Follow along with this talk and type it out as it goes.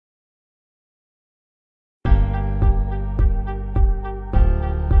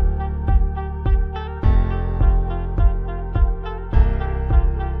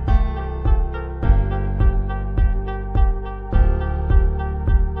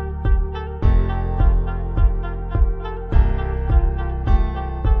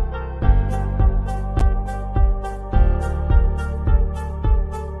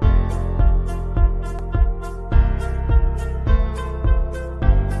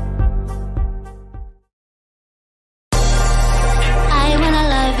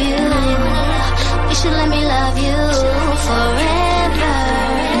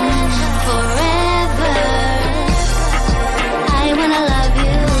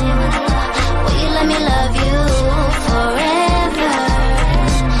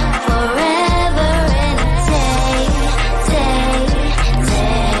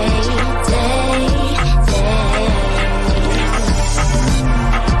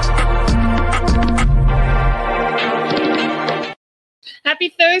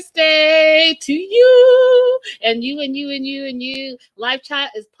Happy Thursday to you and you and you and you and you. Live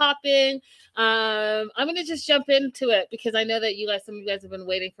chat is popping. I'm gonna just jump into it because I know that some of you guys have been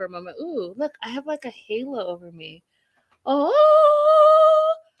waiting for a moment. Ooh, look, I have like a halo over me.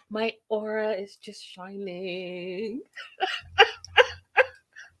 Oh, my aura is just shining.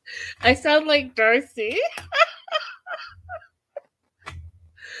 I sound like Darcy.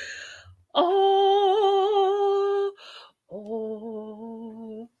 Oh.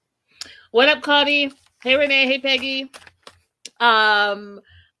 What up, Connie? Hey, Renee. Hey, Peggy. I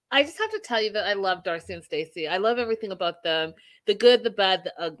just have to tell you that I love Darcy and Stacey. I love everything about them. The good, the bad,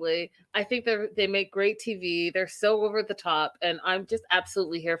 the ugly. I think they make great TV. They're so over the top, and I'm just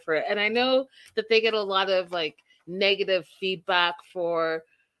absolutely here for it. And I know that they get a lot of like negative feedback for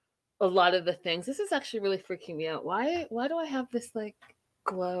a lot of the things. This is actually really freaking me out. Why do I have this like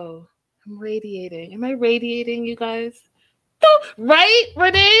glow? I'm radiating. Am I radiating, you guys? Oh, right,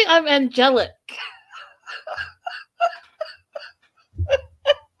 Renee? I'm angelic.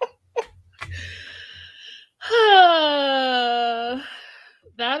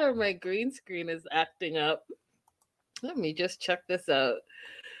 That or my green screen is acting up. Let me just check this out.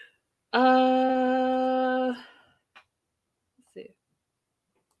 Let's see. Is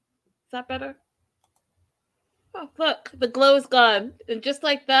that better? Oh, look, the glow is gone. And just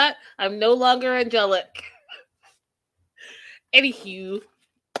like that, I'm no longer angelic. Anywho,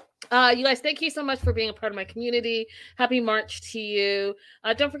 you guys, thank you so much for being a part of my community. Happy March to you.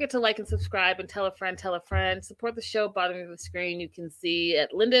 Don't forget to like and subscribe and tell a friend, Support the show. Bottom of the screen, you can see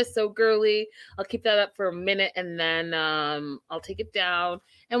at Linda is So Girly. I'll keep that up for a minute and then I'll take it down.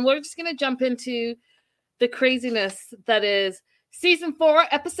 And we're just going to jump into the craziness that is season 4,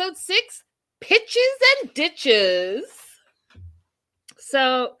 episode 6, Pitches and Ditches.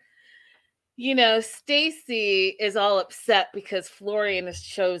 So, you know, Stacey is all upset because Florian has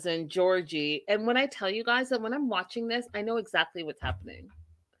chosen Georgie. And when I tell you guys that when I'm watching this, I know exactly what's happening.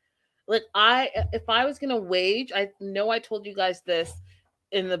 Like if I was going to wage, I know I told you guys this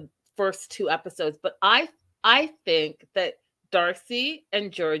in the first 2 episodes, but I think that Darcy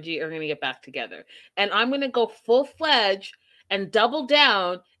and Georgie are going to get back together. And I'm going to go full-fledged and double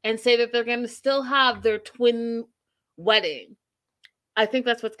down and say that they're going to still have their twin wedding. I think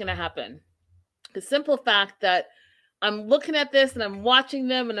that's what's going to happen. The simple fact that I'm looking at this and I'm watching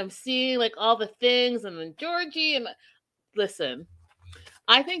them and I'm seeing like all the things and then Georgie and listen,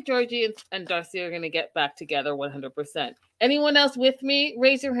 I think Georgie and Darcy are going to get back together 100%. Anyone else with me?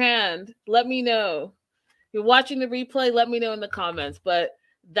 Raise your hand. Let me know. If you're watching the replay, let me know in the comments. But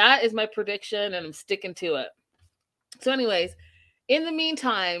that is my prediction and I'm sticking to it. So anyways, in the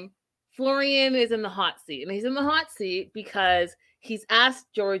meantime, Florian is in the hot seat. And he's in the hot seat because he's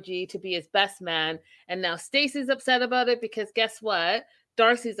asked Georgie to be his best man. And now Stacey's upset about it because guess what?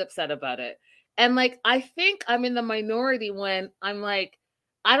 Darcy's upset about it. And like, I think I'm in the minority when I'm like,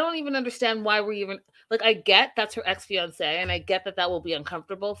 I don't even understand why we're even, like, I get that's her ex-fiance and I get that will be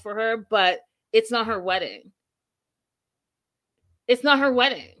uncomfortable for her, but it's not her wedding. It's not her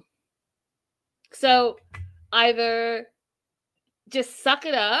wedding. So either just suck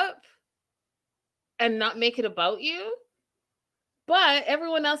it up and not make it about you. But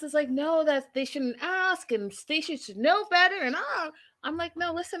everyone else is like, no, that they shouldn't ask, and Stacey should know better. And I'm like,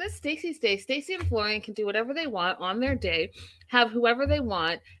 no, listen, it's Stacey's day. Stacey and Florian can do whatever they want on their day, have whoever they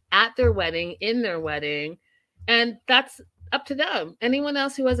want at their wedding, in their wedding, and that's up to them. Anyone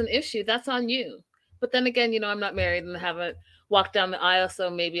else who has an issue, that's on you. But then again, you know, I'm not married and haven't walked down the aisle, so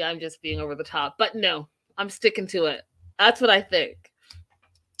maybe I'm just being over the top. But no, I'm sticking to it. That's what I think.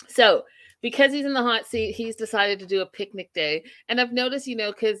 So because he's in the hot seat, he's decided to do a picnic day. And I've noticed, you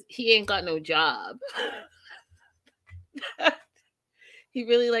know, because he ain't got no job. He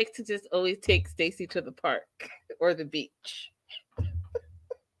really likes to just always take Stacey to the park or the beach.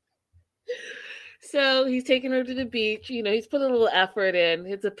 So he's taking her to the beach. You know, he's put a little effort in.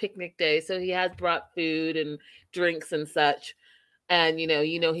 It's a picnic day. So he has brought food and drinks and such. And, you know,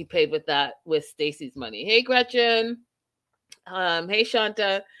 he paid with Stacey's money. Hey, Gretchen. Hey,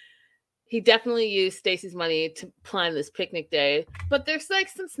 Shanta. He definitely used Stacey's money to plan this picnic day, but there's like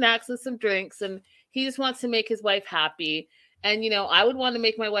some snacks and some drinks and he just wants to make his wife happy. And, you know, I would want to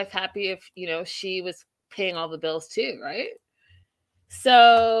make my wife happy if, you know, she was paying all the bills too, right?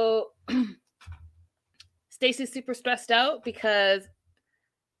 So Stacey's super stressed out because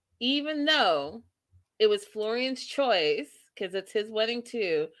even though it was Florian's choice, because it's his wedding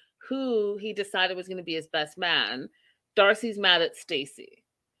too, who he decided was going to be his best man, Darcy's mad at Stacey.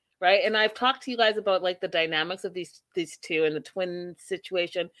 Right. And I've talked to you guys about like the dynamics of these two and the twin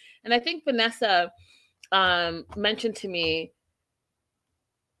situation. And I think Vanessa mentioned to me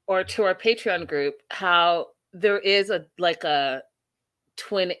or to our Patreon group how there is a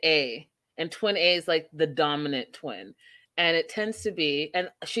twin A, and twin A is like the dominant twin. And it tends to be, and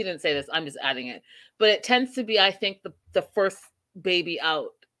she didn't say this, I'm just adding it, but it tends to be, I think, the first baby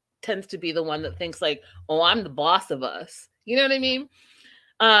out tends to be the one that thinks like, oh, I'm the boss of us. You know what I mean?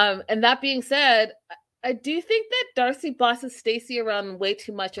 And that being said, I do think that Darcy bosses Stacey around way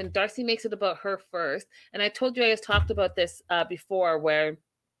too much, and Darcy makes it about her first. And I told you I just talked about this before, where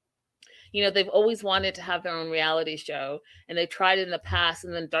they've always wanted to have their own reality show, and they tried in the past,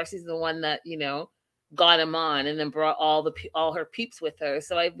 and then Darcy's the one that got him on, and then brought all her peeps with her.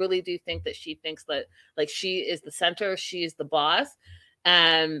 So I really do think that she thinks that like she is the center, she is the boss,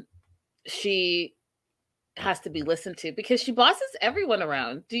 and she has to be listened to because she bosses everyone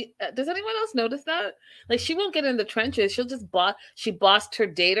around. Does anyone else notice that? Like, she won't get in the trenches. She'll just she bossed her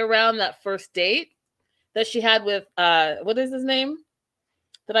date around, that first date that she had with what is his name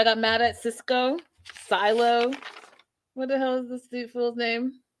that I got mad at? Silo. What the hell is this dude fool's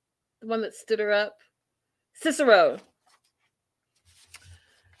name? The one that stood her up. Cicero.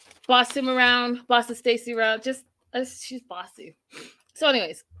 Bossed him around, bosses Stacey around. Just she's bossy. So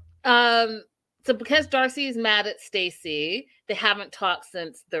anyways, so because Darcy is mad at Stacey, they haven't talked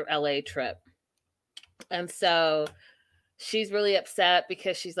since their LA trip. And so she's really upset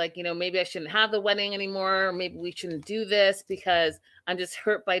because she's like, maybe I shouldn't have the wedding anymore. Or maybe we shouldn't do this because I'm just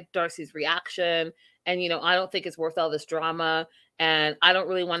hurt by Darcy's reaction. And, I don't think it's worth all this drama. And I don't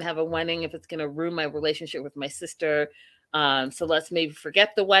really want to have a wedding if it's going to ruin my relationship with my sister. So let's maybe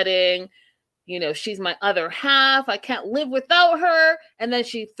forget the wedding. She's my other half. I can't live without her. And then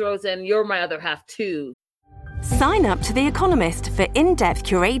she throws in, you're my other half too. Sign up to The Economist for in-depth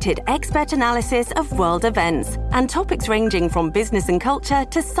curated expert analysis of world events and topics ranging from business and culture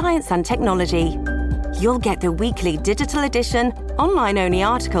to science and technology. You'll get the weekly digital edition, online-only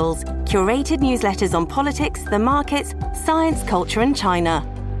articles, curated newsletters on politics, the markets, science, culture and China,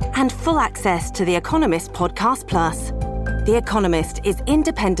 and full access to The Economist Podcast Plus. The Economist is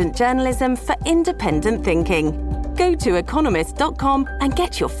independent journalism for independent thinking. Go to economist.com and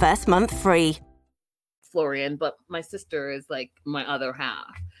get your first month free. Florian, but my sister is like my other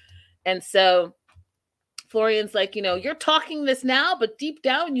half. And so Florian's like, you're talking this now, but deep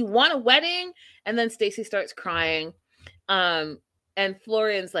down you want a wedding. And then Stacey starts crying. And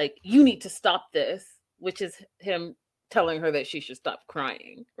Florian's like, you need to stop this, which is him telling her that she should stop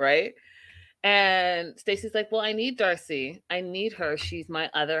crying, right? And Stacey's like, well, I need Darcy. I need her. She's my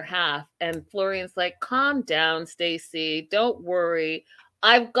other half. And Florian's like, calm down, Stacey. Don't worry.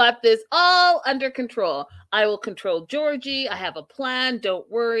 I've got this all under control. I will control Georgie. I have a plan. Don't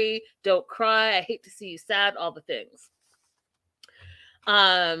worry. Don't cry. I hate to see you sad. All the things.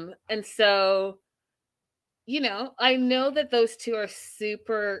 And so, I know that those two are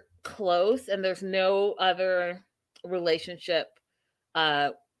super close, and there's no other relationship,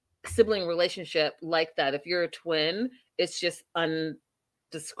 sibling relationship like that. If you're a twin, it's just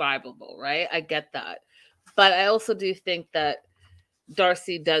undescribable, right? I get that. But I also do think that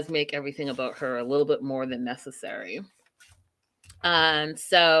Darcy does make everything about her a little bit more than necessary. And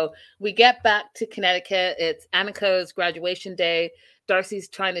so we get back to Connecticut. It's Anico's graduation day. Darcy's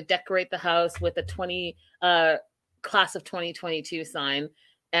trying to decorate the house with a class of 2022 sign.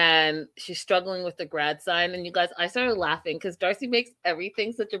 And she's struggling with the grad sign. And you guys, I started laughing because Darcy makes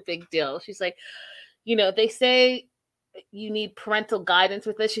everything such a big deal. She's like, they say you need parental guidance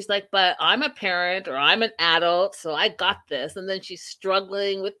with this. She's like, but I'm a parent or I'm an adult, so I got this. And then she's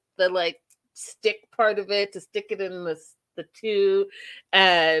struggling with the stick part of it to stick it in the two.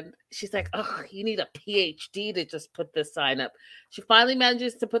 And she's like, oh, you need a PhD to just put this sign up. She finally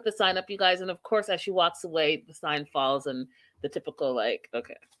manages to put the sign up, you guys. And of course, as she walks away, the sign falls, and the typical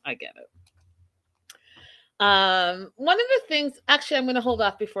okay, I get it. One of the things, actually, I'm going to hold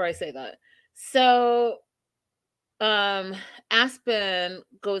off before I say that. So Aspen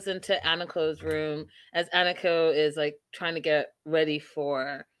goes into Anico's room as Anico is trying to get ready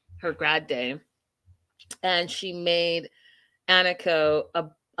for her grad day. And she made Anico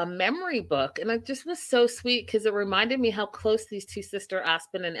a memory book. And it just was so sweet because it reminded me how close these two sisters,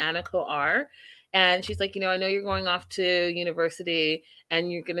 Aspen and Anico, are. And she's like, I know you're going off to university and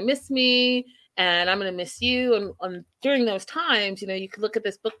you're going to miss me and I'm going to miss you. And during those times, you could look at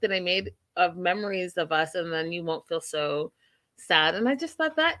this book that I made of memories of us, and then you won't feel so sad. And I just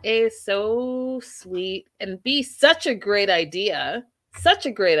thought that A, is so sweet, and B, such a great idea. Such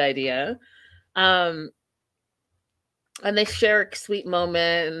a great idea. And they share a sweet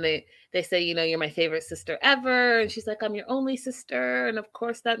moment, and they say, you're my favorite sister ever. And she's like, I'm your only sister. And of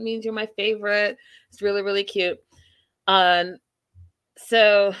course that means you're my favorite. It's really, really cute.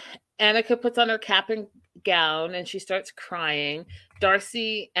 So Annika puts on her cap and gown and she starts crying.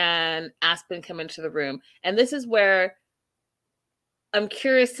 Darcy and Aspen come into the room. And this is where I'm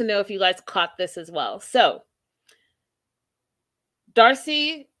curious to know if you guys caught this as well. So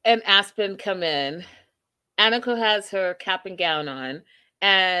Darcy and Aspen come in. Annika has her cap and gown on,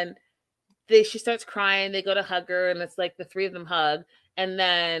 and she starts crying. They go to hug her, and it's like the three of them hug. And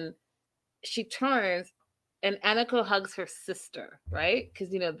then she turns and Annika hugs her sister, right? Because,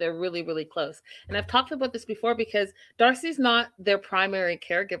 they're really, really close. And I've talked about this before because Darcy's not their primary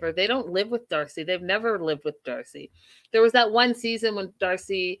caregiver. They don't live with Darcy. They've never lived with Darcy. There was that one season when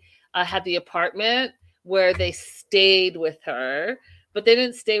Darcy had the apartment where they stayed with her, but they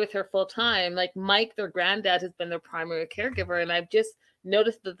didn't stay with her full time. Like Mike, their granddad, has been their primary caregiver. And I've just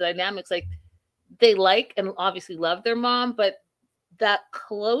noticed the dynamics. Like they like and obviously love their mom, but that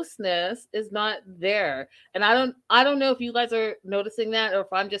closeness is not there. And I don't know if you guys are noticing that or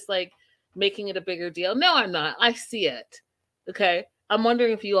if I'm just like making it a bigger deal. No, I'm not. I see it. Okay. I'm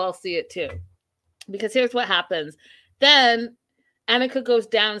wondering if you all see it too. Because here's what happens. Then Annika goes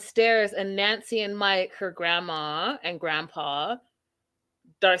downstairs and Nancy and Mike, her grandma and grandpa,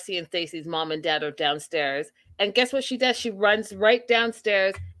 Darcy and Stacy's mom and dad are downstairs. And guess what she does? She runs right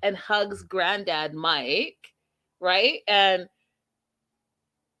downstairs and hugs granddad Mike, right? And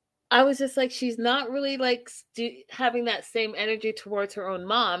I was just like, she's not really like having that same energy towards her own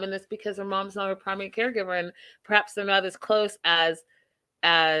mom. And it's because her mom's not her primary caregiver. And perhaps they're not as close as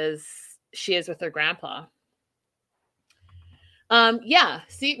she is with her grandpa. Yeah.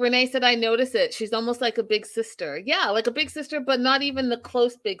 See, Renee said, I notice it. She's almost like a big sister. Yeah. Like a big sister, but not even the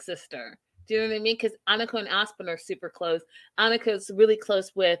close big sister. Do you know what I mean? Because Annika and Aspen are super close. Annika's really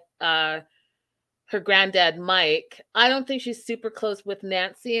close with, her granddad, Mike. I don't think she's super close with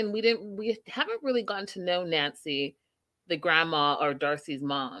Nancy. And we haven't really gotten to know Nancy, the grandma or Darcy's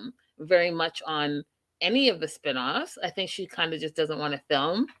mom, very much on any of the spinoffs. I think she kind of just doesn't want to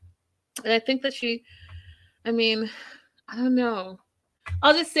film. And I think that I don't know.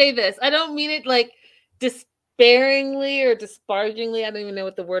 I'll just say this. I don't mean it like despairingly or disparagingly. I don't even know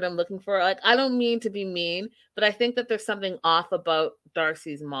what the word I'm looking for. Like, I don't mean to be mean, but I think that there's something off about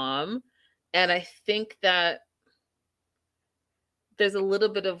Darcy's mom. And I think that there's a little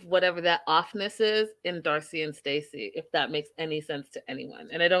bit of whatever that offness is in Darcy and Stacy, if that makes any sense to anyone.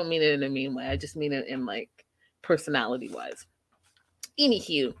 And I don't mean it in a mean way. I just mean it in like personality wise.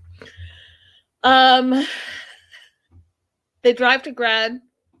 Anywho, they drive to Grad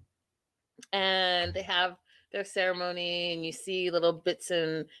and they have their ceremony and you see little bits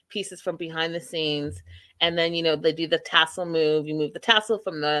and pieces from behind the scenes. And then, they do the tassel move. You move the tassel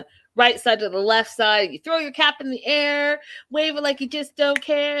from the right side to the left side. You throw your cap in the air, wave it like you just don't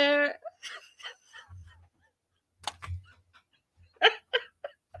care.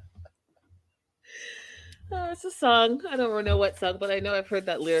 Oh, it's a song. I don't really know what song, but I know I've heard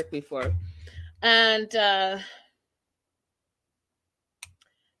that lyric before. And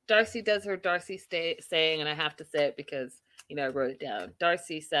Darcy does her Darcy saying, and I have to say it because I wrote it down.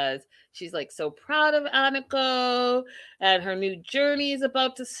 Darcy says she's like so proud of Annika and her new journey is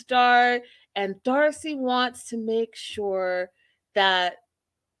about to start. And Darcy wants to make sure that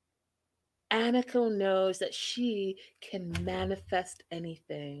Annika knows that she can manifest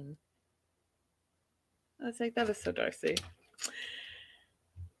anything. I was like, that is so Darcy.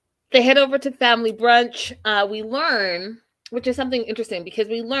 They head over to family brunch. We learn, which is something interesting because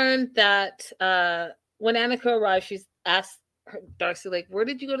we learned that when Annika arrived, she's asked Darcy, like, where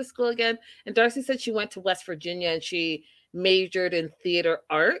did you go to school again? And Darcy said she went to West Virginia and she majored in theater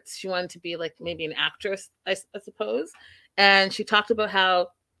arts. She wanted to be like maybe an actress, I suppose. And she talked about how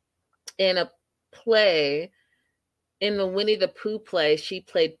in a play, in the Winnie the Pooh play, she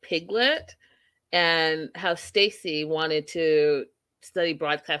played Piglet, and how Stacy wanted to study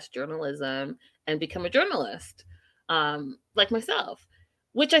broadcast journalism and become a journalist, like myself,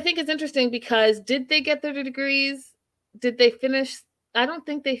 which I think is interesting because did they get their degrees? Did they finish? I don't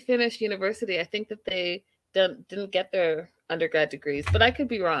think they finished university. I think that they didn't get their undergrad degrees, but I could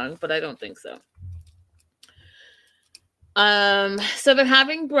be wrong, but I don't think so. So they're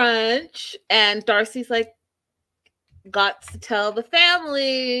having brunch and Darcy's like, got to tell the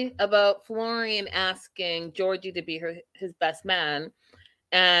family about Florian asking Georgie to be his best man.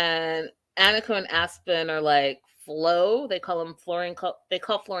 And Annika and Aspen are like, Flo, they call him Florian, they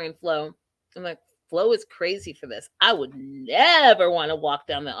call Florian Flo. I'm like, Flo is crazy for this. I would never want to walk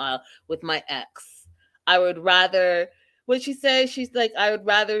down the aisle with my ex. I would rather, what she says, she's like, I would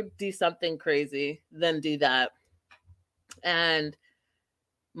rather do something crazy than do that. And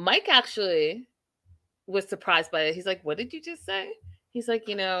Mike actually was surprised by it. He's like, what did you just say? He's like,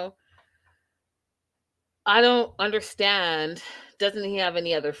 I don't understand. Doesn't he have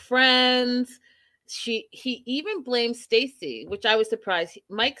any other friends? He even blames Stacy, which I was surprised.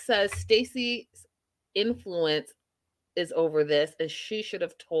 Mike says Stacy's influence is over this, and she should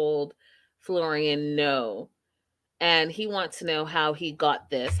have told Florian no. And he wants to know how he got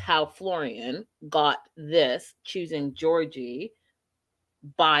this, how Florian got this, choosing Georgie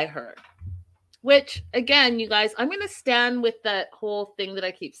by her. Which, again, you guys, I'm going to stand with that whole thing that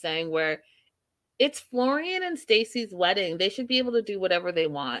I keep saying where it's Florian and Stacy's wedding. They should be able to do whatever they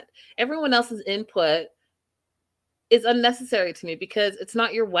want. Everyone else's input is unnecessary to me because it's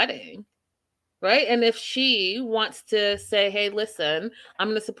not your wedding, right? And if she wants to say, hey, listen, I'm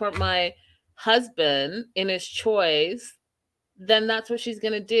going to support my husband in his choice, then that's what she's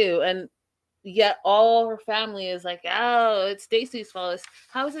going to do. And yet all her family is like, oh, it's Stacy's fault.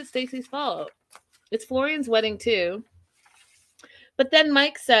 How is it Stacy's fault? It's Florian's wedding too. But then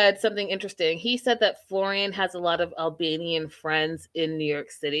Mike said something interesting. He said that Florian has a lot of Albanian friends in New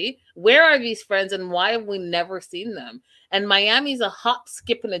York City. Where are these friends and why have we never seen them? And Miami's a hop,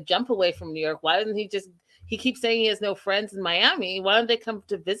 skip, and a jump away from New York. Why doesn't he keeps saying he has no friends in Miami. Why don't they come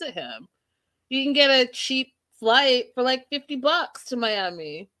to visit him? You can get a cheap flight for like $50 to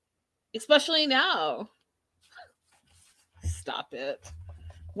Miami, especially now. Stop it.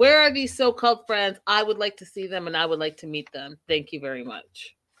 Where are these so-called friends? I would like to see them and I would like to meet them. Thank you very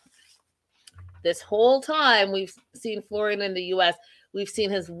much. This whole time we've seen Florian in the U.S., we've seen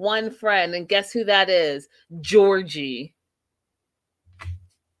his one friend, and guess who that is? Georgie.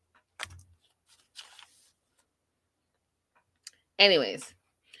 Anyways,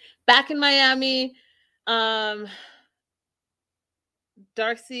 back in Miami,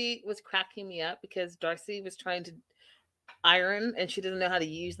 Darcy was cracking me up because Darcy was trying to iron and she doesn't know how to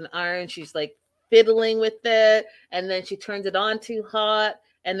use an iron. She's like fiddling with it and then she turns it on too hot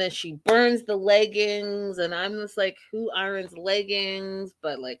and then she burns the leggings, and I'm just like, who irons leggings?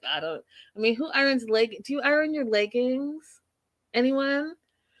 But like, who irons leggings? Do you iron your leggings? Anyone?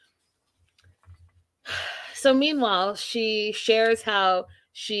 So meanwhile, she shares how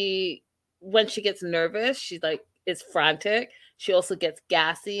when she gets nervous, she like is frantic. She also gets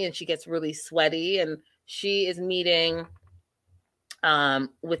gassy and she gets really sweaty, and she is meeting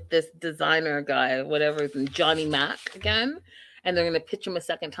with this designer guy, whatever, Johnny Mac again, and they're going to pitch him a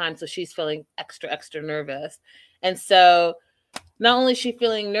second time. So she's feeling extra nervous. And so not only is she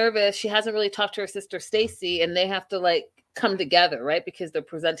feeling nervous, she hasn't really talked to her sister Stacy, and they have to like come together, right? Because they're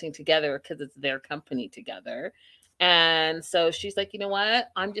presenting together because it's their company together. And so she's like, you know what?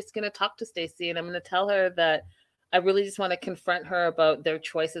 I'm just going to talk to Stacy and I'm going to tell her that I really just want to confront her about their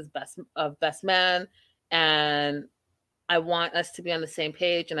choice as best man. And I want us to be on the same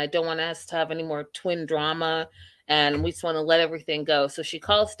page, and I don't want us to have any more twin drama, and we just want to let everything go. So she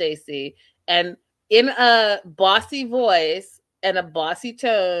calls Stacy and in a bossy voice and a bossy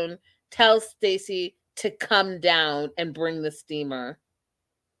tone tells Stacy to come down and bring the steamer.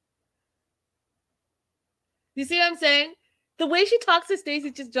 You see what I'm saying? The way she talks to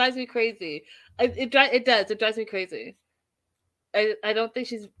Stacy just drives me crazy. It does. It drives me crazy. I don't think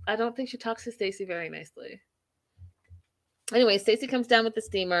she talks to Stacy very nicely. Anyway, Stacy comes down with the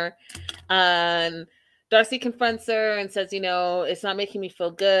steamer, and Darcy confronts her and says, it's not making me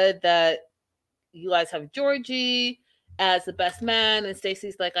feel good that you guys have Georgie as the best man. And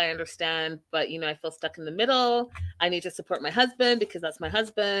Stacy's like, I understand, but I feel stuck in the middle. I need to support my husband because that's my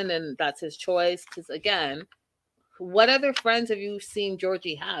husband and that's his choice. Because again, what other friends have you seen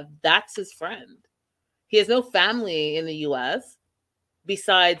Georgie have? That's his friend. He has no family in the U.S.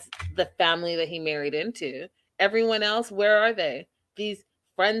 besides the family that he married into. Everyone else, where are they? These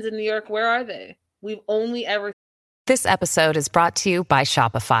friends in New York, where are they? We've only ever... This episode is brought to you by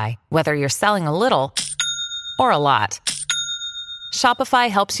Shopify. Whether you're selling a little or a lot,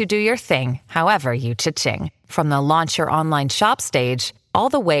 Shopify helps you do your thing, however you cha-ching. From the launch your online shop stage, all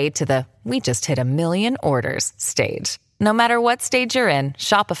the way to the we just hit 1 million orders stage. No matter what stage you're in,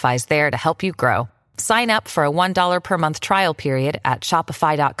 Shopify's there to help you grow. Sign up for a $1 per month trial period at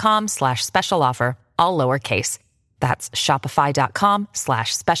shopify.com/special offer, all lowercase. That's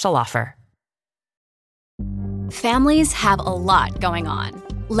shopify.com/special offer. Families have a lot going on.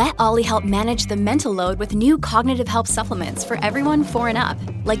 Let Ollie help manage the mental load with new cognitive help supplements for everyone 4 and up,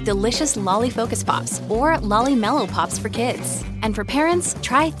 like delicious Lolly Focus Pops or Lolly Mellow Pops for kids. And for parents,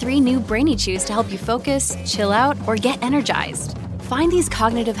 try 3 new Brainy Chews to help you focus, chill out, or get energized. Find these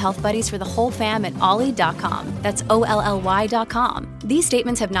cognitive health buddies for the whole fam at ollie.com. That's OLLY.com. These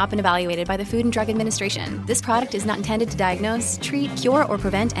statements have not been evaluated by the Food and Drug Administration. This product is not intended to diagnose, treat, cure, or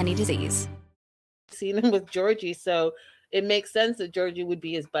prevent any disease. Seen him with Georgie, so it makes sense that Georgie would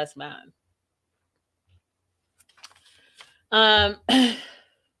be his best man.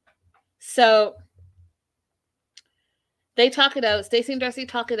 So they talk it out. Stacey and Darcy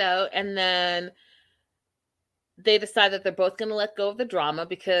talk it out, and then they decide that they're both going to let go of the drama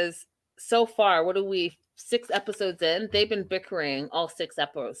because so far, 6 episodes in, they've been bickering all 6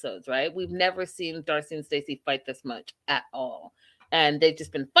 episodes, right? We've never seen Darcy and Stacey fight this much at all. And they've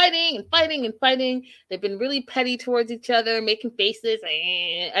just been fighting and fighting and fighting. They've been really petty towards each other, making faces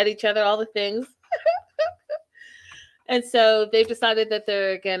at each other, all the things. And so they've decided that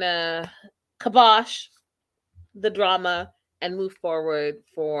they're going to kibosh the drama and move forward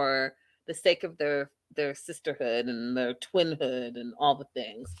for the sake of their sisterhood and their twinhood and all the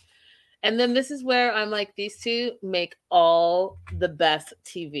things. And then this is where I'm like, these two make all the best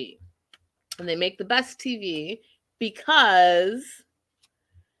TV. And they make the best TV because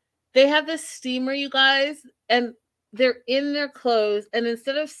they have this steamer, you guys, and they're in their clothes. And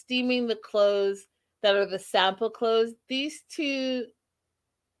instead of steaming the clothes that are the sample clothes, these two,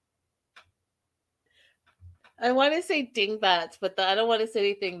 I want to say dingbats, but I don't want to say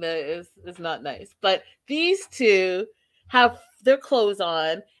anything that is not nice. But these two have their clothes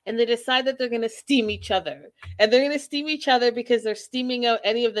on, and they decide that they're going to steam each other. And they're going to steam each other because they're steaming out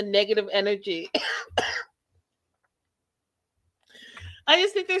any of the negative energy. I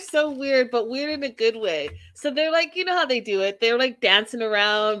just think they're so weird, but weird in a good way. So they're like, you know how they do it. They're like dancing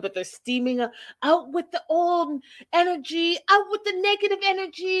around, but they're steaming out with the old energy, out with the negative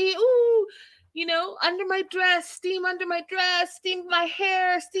energy. Ooh, you know, under my dress, steam under my dress, steam my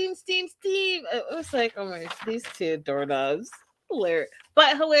hair, steam, steam, steam. It was like, oh my, these two doorknobs. Hilarious.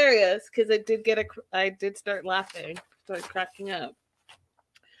 But hilarious, because I did start laughing, start cracking up.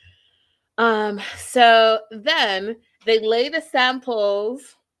 So then they lay the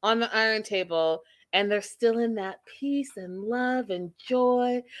samples on the iron table, and they're still in that peace and love and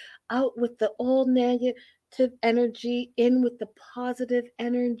joy, out with the old negative energy, in with the positive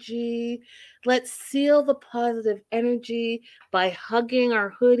energy. Let's seal the positive energy by hugging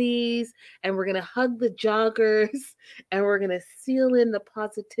our hoodies, and we're going to hug the joggers, and we're going to seal in the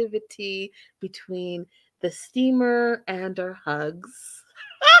positivity between the steamer and our hugs.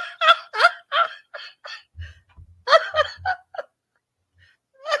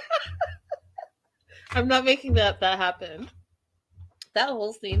 I'm not making that happen. That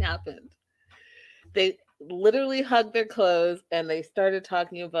whole scene happened. They literally hugged their clothes and they started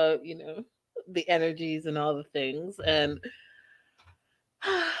talking about, you know, the energies and all the things. And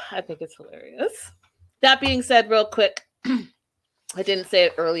I think it's hilarious. That being said, real quick, I didn't say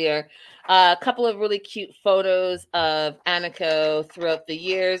it earlier. A couple of really cute photos of Aniko throughout the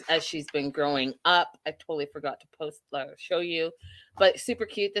years as she's been growing up. I totally forgot to post or show you, but super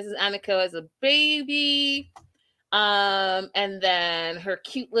cute. This is Aniko as a baby. And then her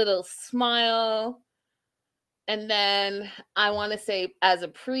cute little smile. And then I want to say as a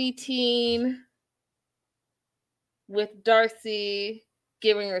preteen with Darcy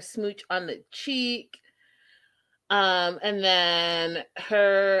giving her a smooch on the cheek. And then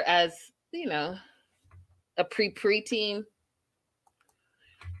her as, you know, a preteen.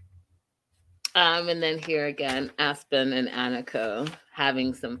 And then here again, Aspen and Aniko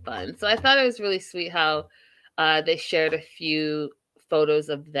having some fun. So I thought it was really sweet how they shared a few photos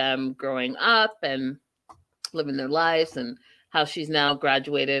of them growing up and living their lives and how she's now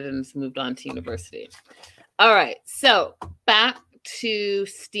graduated and has moved on to university. All right, so back to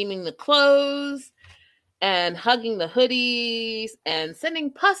steaming the clothes and hugging the hoodies and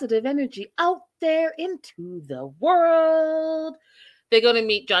sending positive energy out there into the world. They go to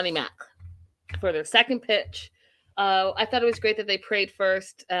meet Johnny Mac for their second pitch. I thought it was great that they prayed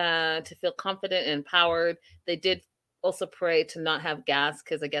first to feel confident and empowered. They did also pray to not have gas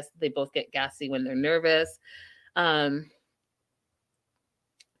because I guess they both get gassy when they're nervous.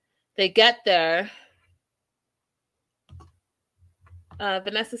 They get there.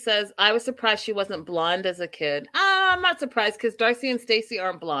 Vanessa says, I was surprised she wasn't blonde as a kid. I'm not surprised because Darcy and Stacey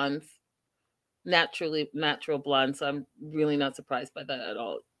aren't blondes. Natural blondes. So I'm really not surprised by that at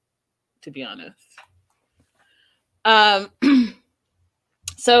all, to be honest.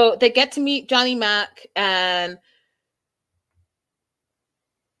 So they get to meet Johnny Mac and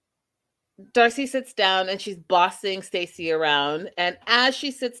Darcy sits down and she's bossing Stacey around. And as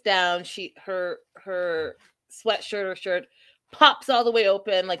she sits down, her sweatshirt or shirt pops all the way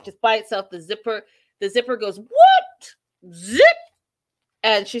open, like just by itself. The zipper goes, what? Zip!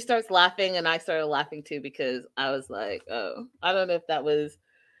 And she starts laughing, and I started laughing too because I was like, oh, I don't know if that was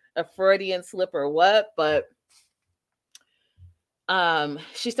a Freudian slip or what, but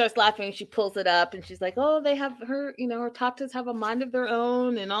she starts laughing. She pulls it up and she's like, oh, they have her, her top tips have a mind of their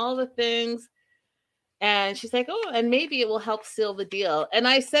own and all the things. And she's like, oh, and maybe it will help seal the deal. And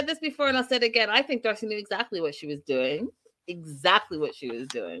I said this before and I'll say it again. I think Darcy knew exactly what she was doing. Exactly what she was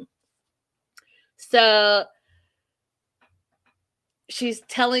doing. So she's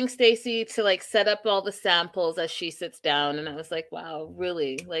telling Stacey to like set up all the samples as she sits down. And I was like, wow,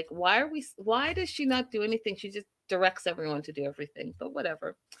 really? Like, why does she not do anything? She just directs everyone to do everything, but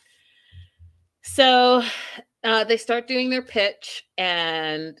whatever. So they start doing their pitch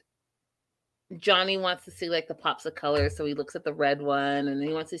and Johnny wants to see like the pops of color. So he looks at the red one and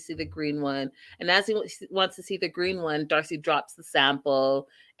he wants to see the green one. And as he wants to see the green one, Darcy drops the sample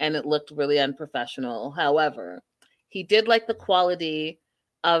and it looked really unprofessional. However, he did like the quality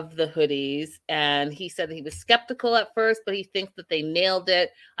of the hoodies and he said he was skeptical at first, but he thinks that they nailed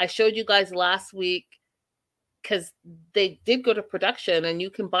it. I showed you guys last week because they did go to production and you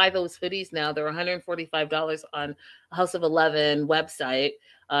can buy those hoodies now. They're $145 on House of 11 website.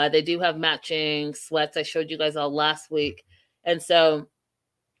 They do have matching sweats. I showed you guys all last week. And so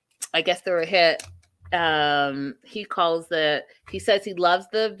I guess they're a hit. He says he loves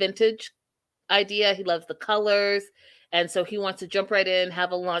the vintage idea. He loves the colors. And so he wants to jump right in,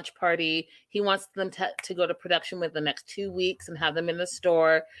 have a launch party. He wants them to go to production within the next 2 weeks and have them in the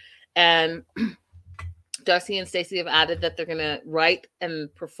store. And Darcy and Stacey have added that they're going to write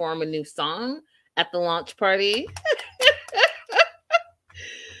and perform a new song at the launch party.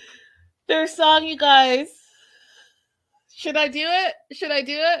 Their song, you guys. Should I do it?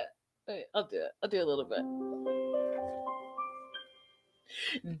 Wait, I'll do it. I'll do a little bit.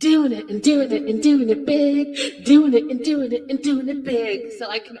 Doing it and doing it and doing it big. Doing it and doing it and doing it big. So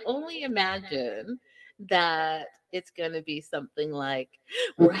I can only imagine that it's going to be something like,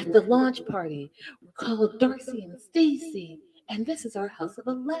 we're at the launch party. We're called Darcy and Stacey. And this is our House of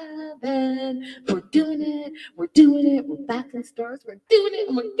 11. We're doing it. We're back in stores. We're doing it.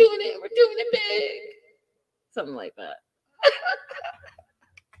 And we're doing it. And we're doing it big. Something like that.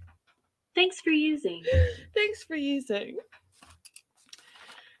 Thanks for using.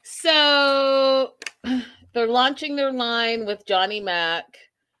 So they're launching their line with Johnny Mac.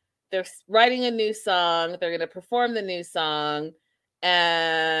 They're writing a new song. They're going to perform the new song.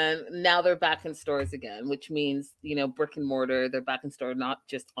 And now they're back in stores again, which means, brick and mortar. They're back in store, not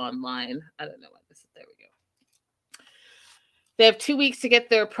just online. I don't know what this is. There we go. They have 2 weeks to get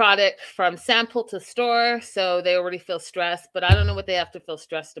their product from sample to store. So they already feel stressed, but I don't know what they have to feel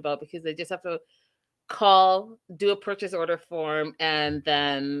stressed about because they just have to call, do a purchase order form, and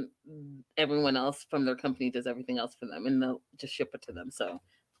then everyone else from their company does everything else for them and they'll just ship it to them. So,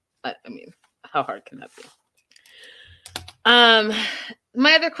 I mean, how hard can that be?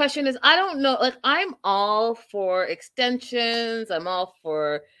 My other question is, I don't know, like I'm all for extensions. I'm all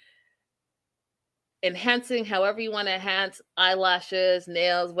for enhancing however you want to enhance eyelashes,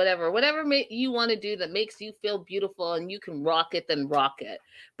 nails, whatever you want to do that makes you feel beautiful and you can rock it, then rock it.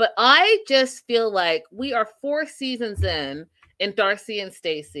 But I just feel like we are 4 seasons in Darcy and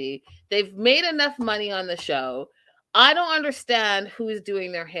Stacey. They've made enough money on the show. I don't understand who is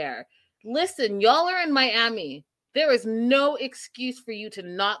doing their hair. Listen, y'all are in Miami. There is no excuse for you to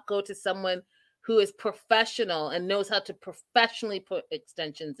not go to someone who is professional and knows how to professionally put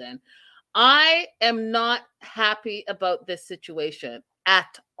extensions in. I am not happy about this situation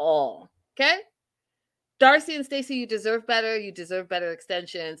at all. Okay? Darcy and Stacey, you deserve better. You deserve better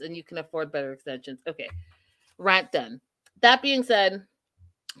extensions and you can afford better extensions. Okay. Rant done. That being said,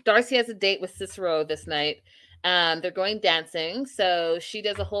 Darcy has a date with Cicero this night. They're going dancing. So she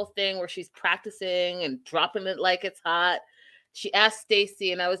does a whole thing where she's practicing and dropping it like it's hot. She asked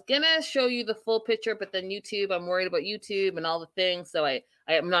Stacey, and I was going to show you the full picture, but then YouTube, I'm worried about YouTube and all the things. So I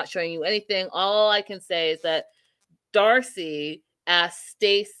am not showing you anything. All I can say is that Darcy asked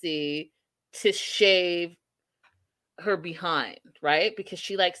Stacey to shave her behind, right? Because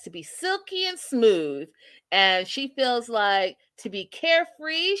she likes to be silky and smooth. And she feels like to be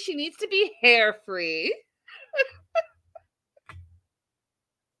carefree, she needs to be hair free.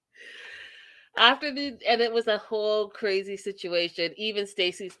 And it was a whole crazy situation. Even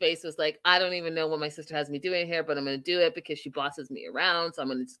Stacey's face was like, I don't even know what my sister has me doing here, but I'm going to do it because she bosses me around. So I'm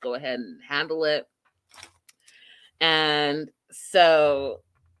going to just go ahead and handle it. And so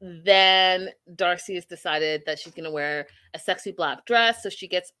then Darcy has decided that she's going to wear a sexy black dress. So she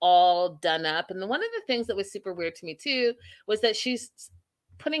gets all done up. And one of the things that was super weird to me too, was that she's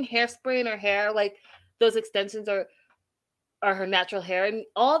putting hairspray in her hair. Like those extensions are her natural hair. And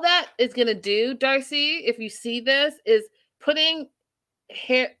all that is going to do, Darcy, if you see this, is putting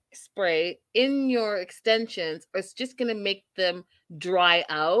hairspray in your extensions is just going to make them dry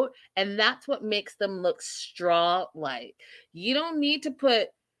out, and that's what makes them look straw-like. You don't need to put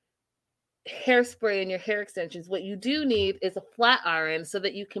hairspray in your hair extensions. What you do need is a flat iron so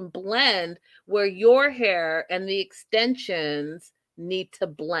that you can blend where your hair and the extensions need to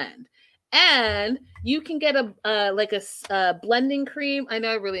blend. And you can get a blending cream. I know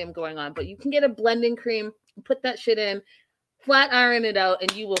I really am going on, but you can get a blending cream, put that shit in, flat iron it out,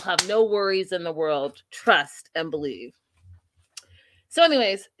 and you will have no worries in the world. Trust and believe. So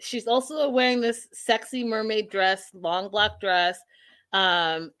anyways, she's also wearing this sexy mermaid dress, long black dress.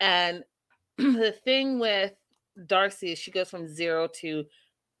 And the thing with Darcy is she goes from 0 to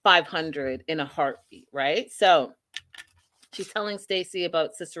 500 in a heartbeat, right? So she's telling Stacey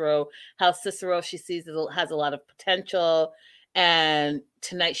about Cicero, how Cicero she sees has a lot of potential, and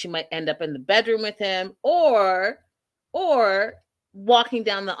tonight she might end up in the bedroom with him or walking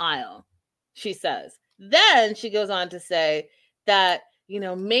down the aisle, she says. Then she goes on to say that,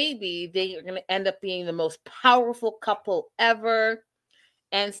 maybe they are going to end up being the most powerful couple ever.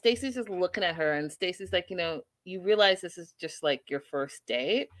 And Stacey's just looking at her, and Stacey's like, you realize this is just like your first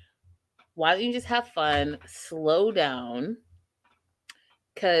date. Why don't you just have fun, slow down,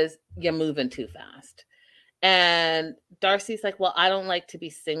 because you're moving too fast. And Darcy's like, well, I don't like to be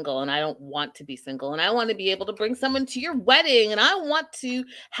single, and I don't want to be single, and I want to be able to bring someone to your wedding, and I want to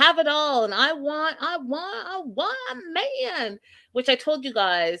have it all, and I want a man, which I told you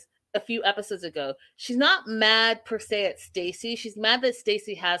guys a few episodes ago. She's not mad per se at Stacey. She's mad that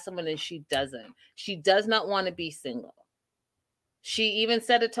Stacey has someone and she doesn't. She does not want to be single. She even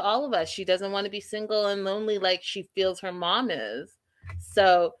said it to all of us. She doesn't want to be single and lonely like she feels her mom is.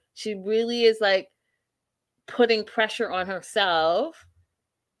 So she really is like putting pressure on herself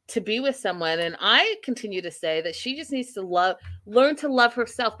to be with someone. And I continue to say that she just needs to learn to love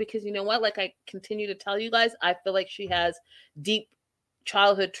herself, because you know what? Like I continue to tell you guys, I feel like she has deep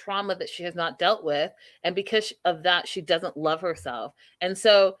childhood trauma that she has not dealt with. And because of that, she doesn't love herself. And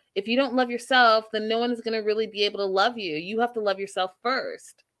so if you don't love yourself, then no one is going to really be able to love you. You have to love yourself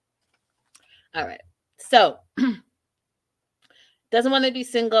first. All right. So doesn't want to be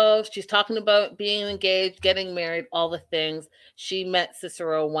single. She's talking about being engaged, getting married, all the things. She met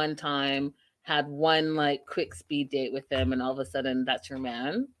Cicero one time, had one like quick speed date with him, and all of a sudden that's your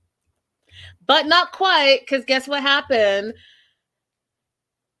man. But not quite, because guess what happened?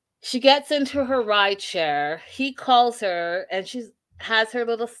 She gets into her ride share. He calls her, and she has her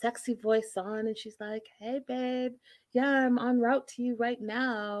little sexy voice on, and she's like, hey, babe, yeah, I'm en route to you right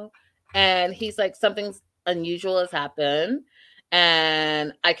now. And he's like, something unusual has happened,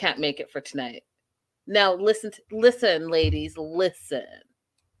 and I can't make it for tonight. Now, listen, ladies, listen.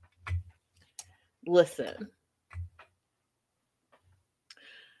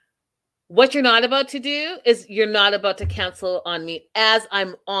 What you're not about to do is you're not about to cancel on me as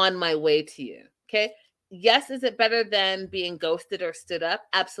I'm on my way to you. Okay. Yes. Is it better than being ghosted or stood up?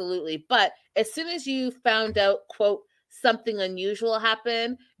 Absolutely. But as soon as you found out, quote, something unusual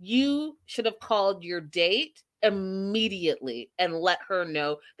happened, you should have called your date immediately and let her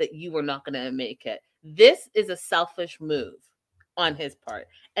know that you were not going to make it. This is a selfish move on his part.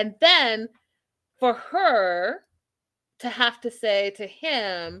 And then for her to have to say to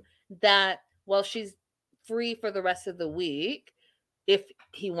him that, well, she's free for the rest of the week if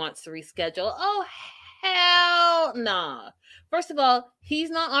he wants to reschedule. Oh, hell nah. First of all, he's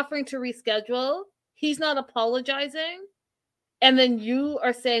not offering to reschedule. He's not apologizing. And then you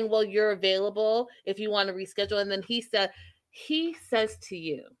are saying, well, you're available if you want to reschedule. And then he says to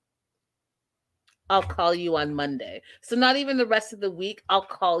you, I'll call you on Monday. So not even the rest of the week, I'll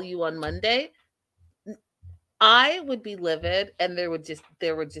call you on Monday. I would be livid, and there would just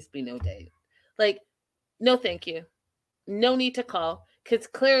be no date. Like, no, thank you. No need to call, because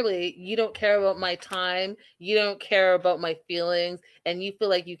clearly you don't care about my time. You don't care about my feelings, and you feel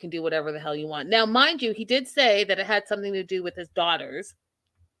like you can do whatever the hell you want. Now, mind you, he did say that it had something to do with his daughters.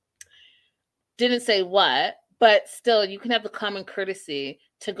 Didn't say what, but still, you can have the common courtesy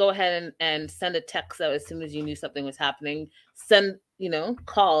to go ahead and send a text out as soon as you knew something was happening.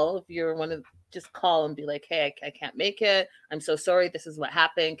 Call if you're one of. Just call and be like, hey, I can't make it. I'm so sorry. This is what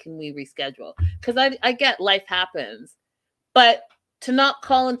happened. Can we reschedule? Because I get life happens. But to not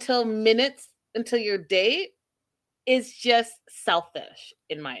call until minutes until your date is just selfish,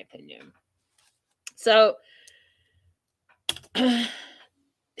 in my opinion. So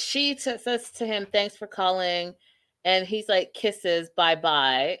she says to him, thanks for calling. And he's like, kisses,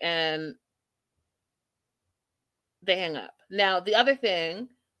 bye-bye. And they hang up. Now, the other thing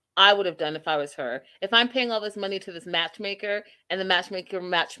I would have done if I was her, if I'm paying all this money to this matchmaker and the matchmaker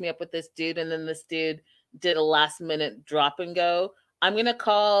matched me up with this dude, and then this dude did a last minute drop and go, I'm going to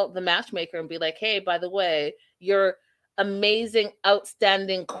call the matchmaker and be like, hey, by the way, your amazing,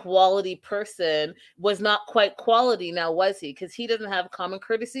 outstanding, quality person was not quite quality now, was he? Because he doesn't have common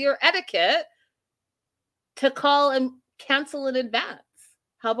courtesy or etiquette to call and cancel in advance.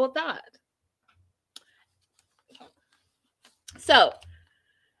 How about that? So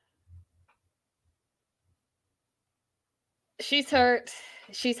she's hurt.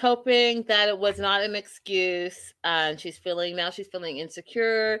 She's hoping that it was not an excuse, and she's feeling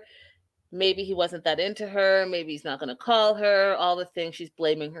insecure. Maybe he wasn't that into her. Maybe he's not going to call her. All the things. She's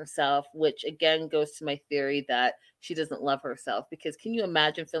blaming herself, which again goes to my theory that she doesn't love herself. Because can you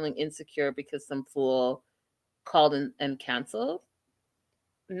imagine feeling insecure because some fool called and canceled?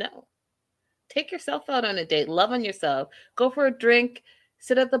 No. Take yourself out on a date. Love on yourself. Go for a drink.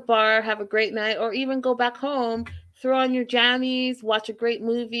 Sit at the bar. Have a great night. Or even go back home. Throw on your jammies. Watch a great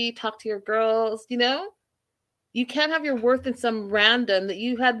movie. Talk to your girls. You know? You can't have your worth in some random that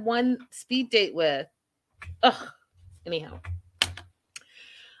you had one speed date with. Ugh. Anyhow.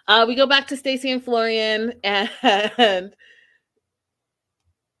 We go back to Stacey and Florian, and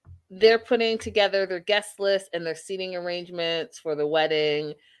they're putting together their guest list and their seating arrangements for the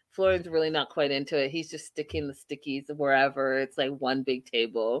wedding. Florian's really not quite into it. He's just sticking the stickies wherever. It's like one big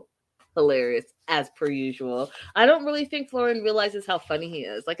table. Hilarious, as per usual. I don't really think Florian realizes how funny he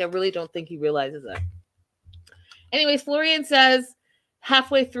is. Like, I really don't think he realizes it. Anyways, Florian says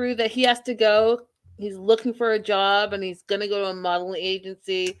halfway through that he has to go. He's looking for a job, and he's going to go to a modeling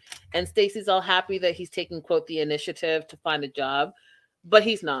agency. And Stacey's all happy that he's taking, quote, the initiative to find a job. But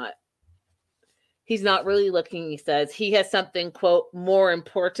he's not. He's not really looking, he says. He has something, quote, more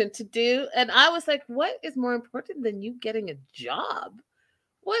important to do. And I was like, what is more important than you getting a job?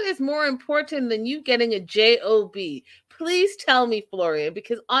 What is more important than you getting a job? Please tell me, Florian,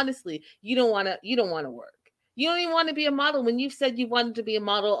 because honestly, you don't want to work. You don't even want to be a model when you've said you wanted to be a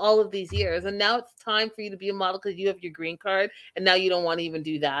model all of these years. And now it's time for you to be a model because you have your green card. And now you don't want to even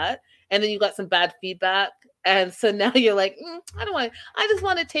do that. And then you got some bad feedback. And so now you're like, I just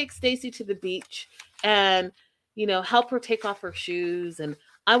want to take Stacey to the beach and, help her take off her shoes. And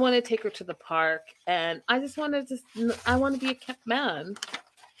I want to take her to the park. And I want to be a kept man.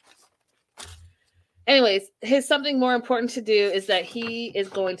 Anyways, his something more important to do is that he is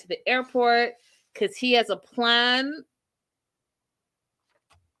going to the airport because he has a plan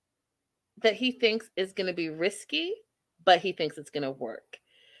that he thinks is going to be risky, but he thinks it's going to work.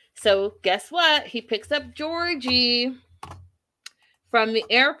 So guess what? He picks up Georgie from the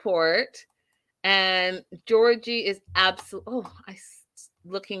airport, and Georgie is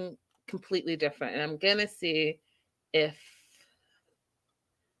looking completely different. And I'm going to see if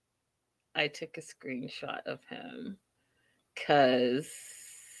I took a screenshot of him because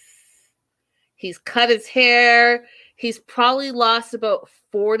he's cut his hair. He's probably lost about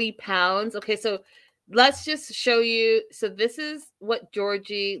 40 pounds. Okay, so let's just show you. So this is what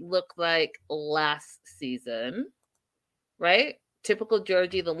Georgie looked like last season, right? Typical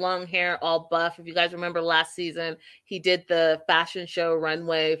Georgie, the long hair, all buff. If you guys remember last season, he did the fashion show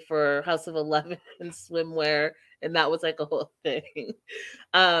runway for House of 11 in swimwear, and that was like a whole thing.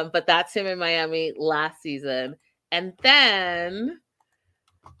 But that's him in Miami last season. And then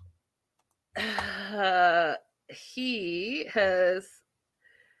he has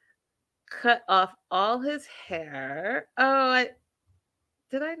cut off all his hair. Oh,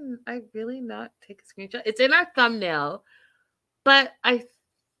 did I really not take a screenshot? It's in our thumbnail, but I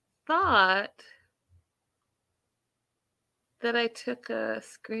thought that I took a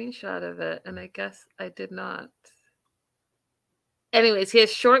screenshot of it, and I guess I did not. Anyways, he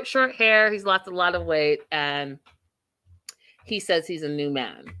has short hair. He's lost a lot of weight, and he says he's a new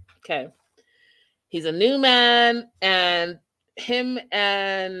man. Okay. He's a new man, and him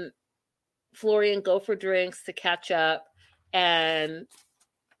and Florian go for drinks to catch up, and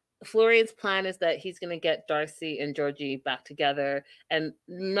Florian's plan is that he's going to get Darcy and Georgie back together, and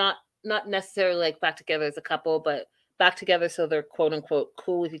not necessarily like back together as a couple, but back together so they're quote unquote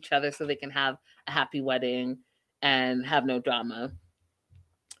cool with each other so they can have a happy wedding and have no drama.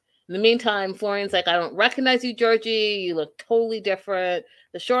 In the meantime, Florian's like, I don't recognize you, Georgie. You look totally different.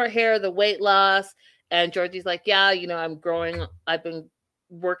 The short hair, the weight loss. And Georgie's like, yeah, I'm growing. I've been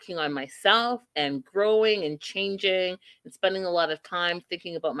working on myself and growing and changing and spending a lot of time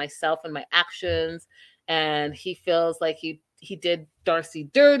thinking about myself and my actions. And he feels like he did Darcy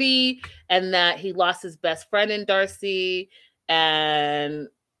dirty and that he lost his best friend in Darcy. And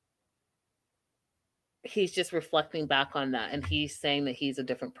he's just reflecting back on that. And he's saying that he's a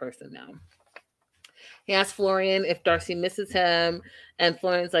different person now. He asks Florian if Darcy misses him. And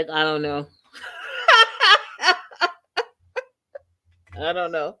Florian's like, I don't know. I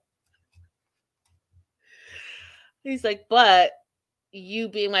don't know. He's like, but you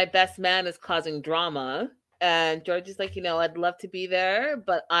being my best man is causing drama. And George is like, I'd love to be there,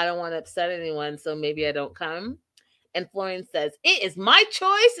 but I don't want to upset anyone, so maybe I don't come. And Florian says, it is my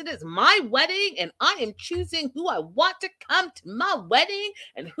choice. It is my wedding, and I am choosing who I want to come to my wedding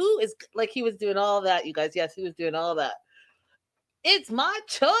and who is, like, he was doing all that, you guys. Yes, he was doing all that. It's my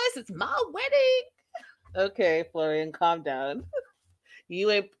choice. It's my wedding. Okay, Florian, calm down. You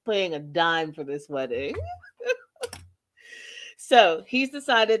ain't paying a dime for this wedding. So he's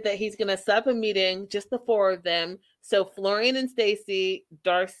decided that he's going to set up a meeting, just the four of them. So Florian and Stacy,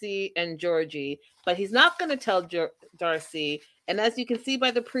 Darcy and Georgie, but he's not going to tell Darcy. And as you can see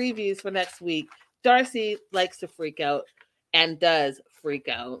by the previews for next week, Darcy likes to freak out and does freak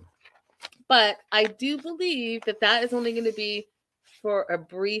out. But I do believe that that is only going to be for a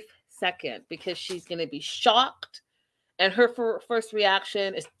brief second, because she's going to be shocked. And her first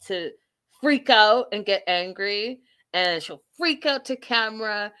reaction is to freak out and get angry. And she'll freak out to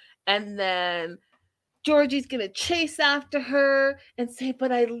camera. And then Georgie's going to chase after her and say,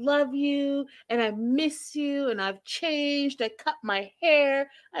 but I love you and I miss you and I've changed. I cut my hair.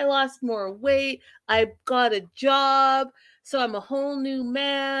 I lost more weight. I got a job. So I'm a whole new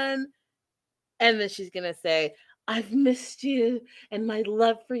man. And then she's going to say, I've missed you and my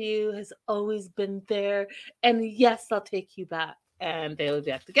love for you has always been there. And yes, I'll take you back. And they'll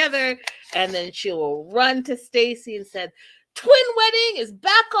be back together. And then she will run to Stacy and said, twin wedding is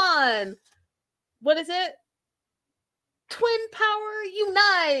back on. What is it? Twin power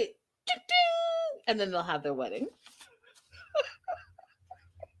unite. Ding-ding! And then they'll have their wedding.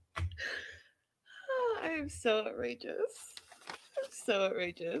 I am so outrageous. I'm so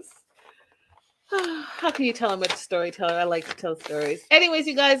outrageous. How can you tell I'm a storyteller? I like to tell stories. Anyways,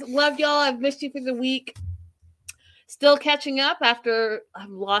 you guys, love y'all. I've missed you for the week. Still catching up after I've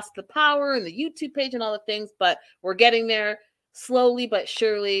lost the power and the YouTube page and all the things, but we're getting there slowly but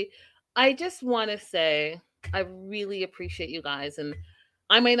surely. I just want to say I really appreciate you guys. And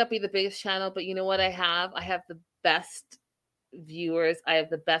I might not be the biggest channel, but you know what I have? I have the best viewers. I have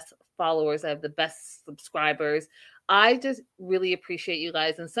the best followers. I have the best subscribers. I just really appreciate you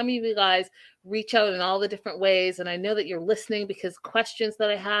guys. And some of you guys reach out in all the different ways. And I know that you're listening because questions that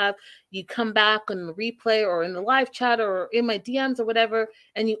I have, you come back on the replay or in the live chat or in my DMs or whatever,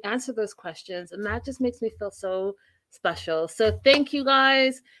 and you answer those questions. And that just makes me feel so special. So thank you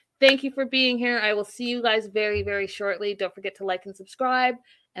guys. Thank you for being here. I will see you guys very, very shortly. Don't forget to like and subscribe.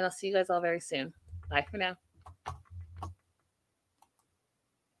 And I'll see you guys all very soon. Bye for now.